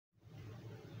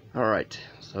Alright,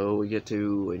 so we get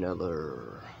to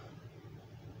another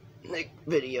Nick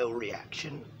video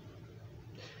reaction.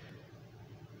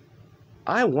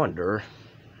 I wonder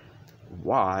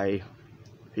why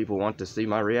people want to see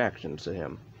my reactions to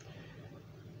him.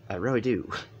 I really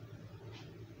do.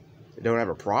 I don't have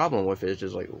a problem with it, it's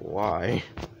just like, why?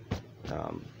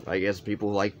 I guess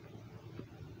people like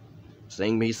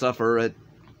seeing me suffer at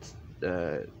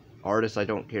artists I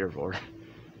don't care for.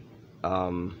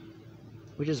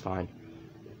 Which is fine.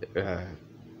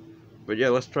 But yeah,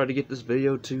 let's try to get this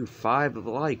video to 5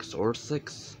 likes, or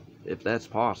 6, if that's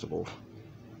possible.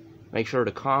 Make sure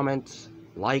to comment,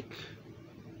 like,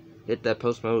 hit that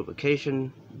post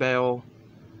notification bell,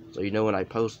 so you know when I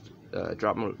post,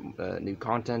 drop new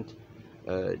content.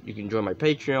 You can join my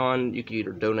Patreon. You can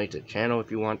either donate to the channel if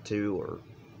you want to, or,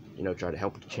 you know, try to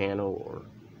help the channel, or,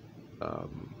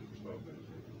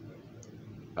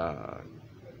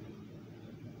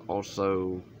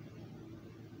 also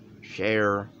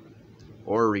share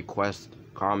or request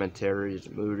commentaries,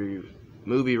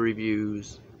 movie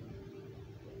reviews,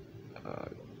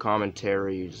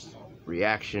 commentaries,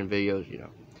 reaction videos, you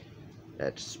know,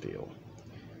 that spiel.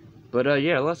 But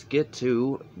yeah, let's get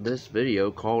to this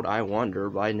video called I Wonder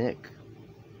by Nick.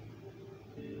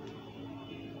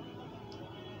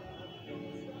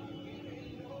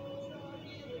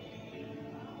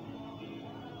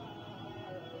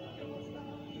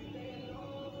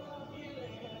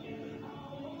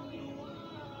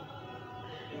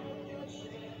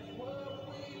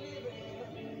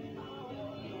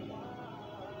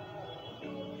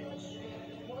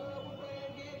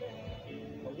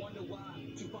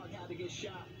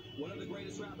 Shot. One of the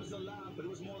greatest rappers alive, but it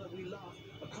was more that we lost.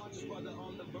 A conscious brother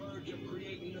on the verge of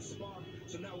creating a spark.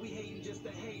 So now we hating just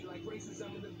to hate, like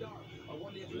racism in the dark. I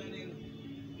wonder if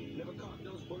Lenin never caught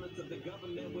those bullets, if the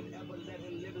government would ever let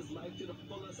him live his life to the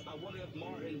fullest. I wonder if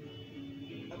Martin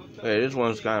ever felt. Hey, this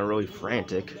one's kind of really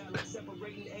frantic.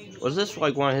 Was this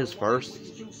like one of his first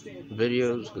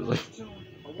videos? Cause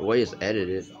like the way it's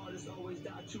edited.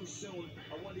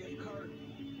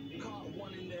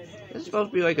 It's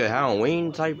supposed to be like a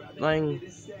Halloween type thing.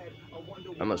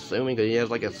 I'm assuming because he has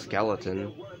like a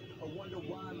skeleton.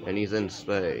 And he's in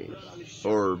space.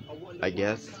 Or, I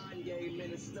guess.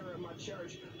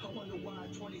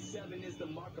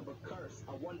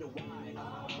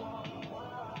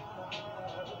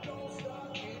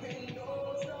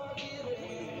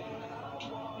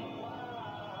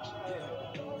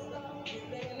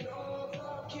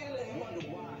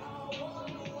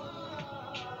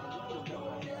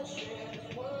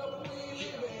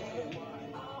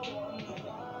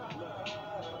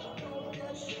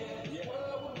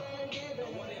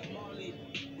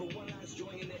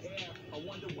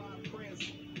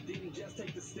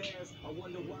 I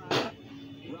wonder why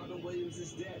Robin Williams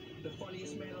is dead. The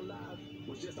funniest man alive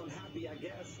was just unhappy, I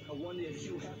guess. I wonder if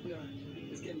Hugh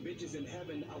Hefner is getting bitches in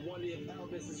heaven. I wonder if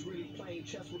Elvis is really playing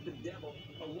chess with the devil.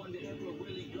 I wonder if we're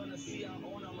really gonna see our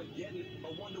own Armageddon.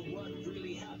 I wonder what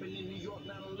really happened in New York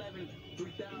 9/11.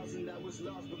 3,000 that was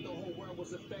lost, but the whole world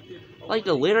was affected. Like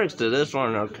the lyrics to this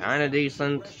one are kind of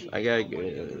decent.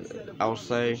 I'll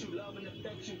say.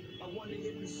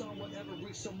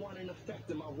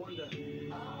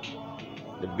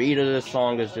 The beat of this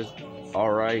song is just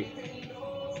alright.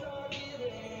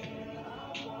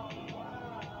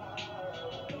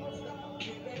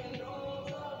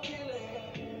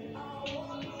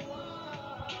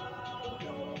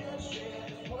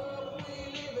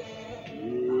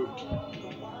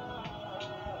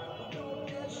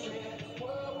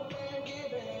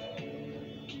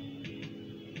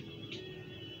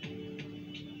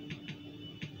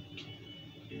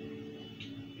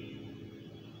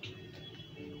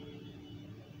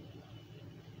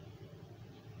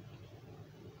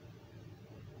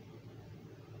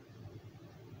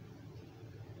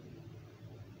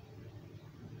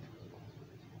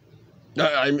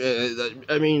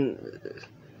 I mean,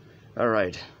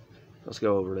 alright, let's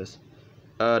go over this.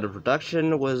 The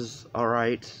production was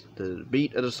alright, the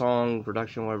beat of the song,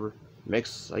 production, whatever,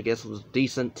 mix, I guess, was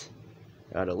decent.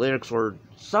 The lyrics were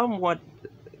somewhat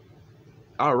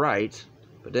alright,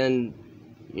 but then,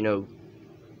 you know,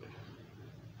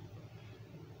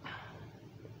 I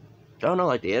don't know,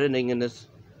 like the editing in this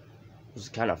was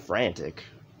kind of frantic,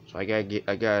 so I got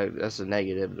that's a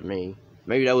negative to me.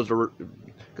 Maybe that was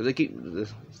because they keep the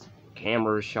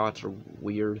camera shots are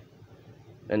weird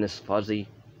and it's fuzzy.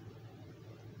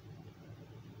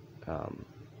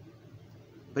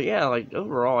 But yeah, like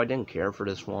overall, I didn't care for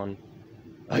this one.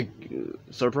 Like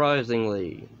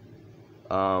surprisingly,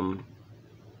 but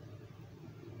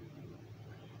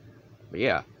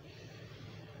yeah.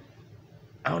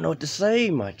 I don't know what to say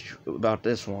much about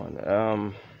this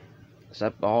one,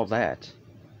 except all that.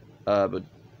 But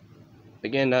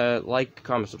again, like,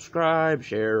 comment, subscribe,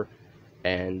 share,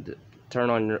 and turn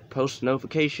on your post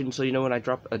notifications so you know when I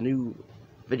drop a new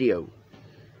video.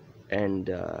 And,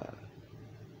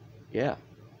 yeah.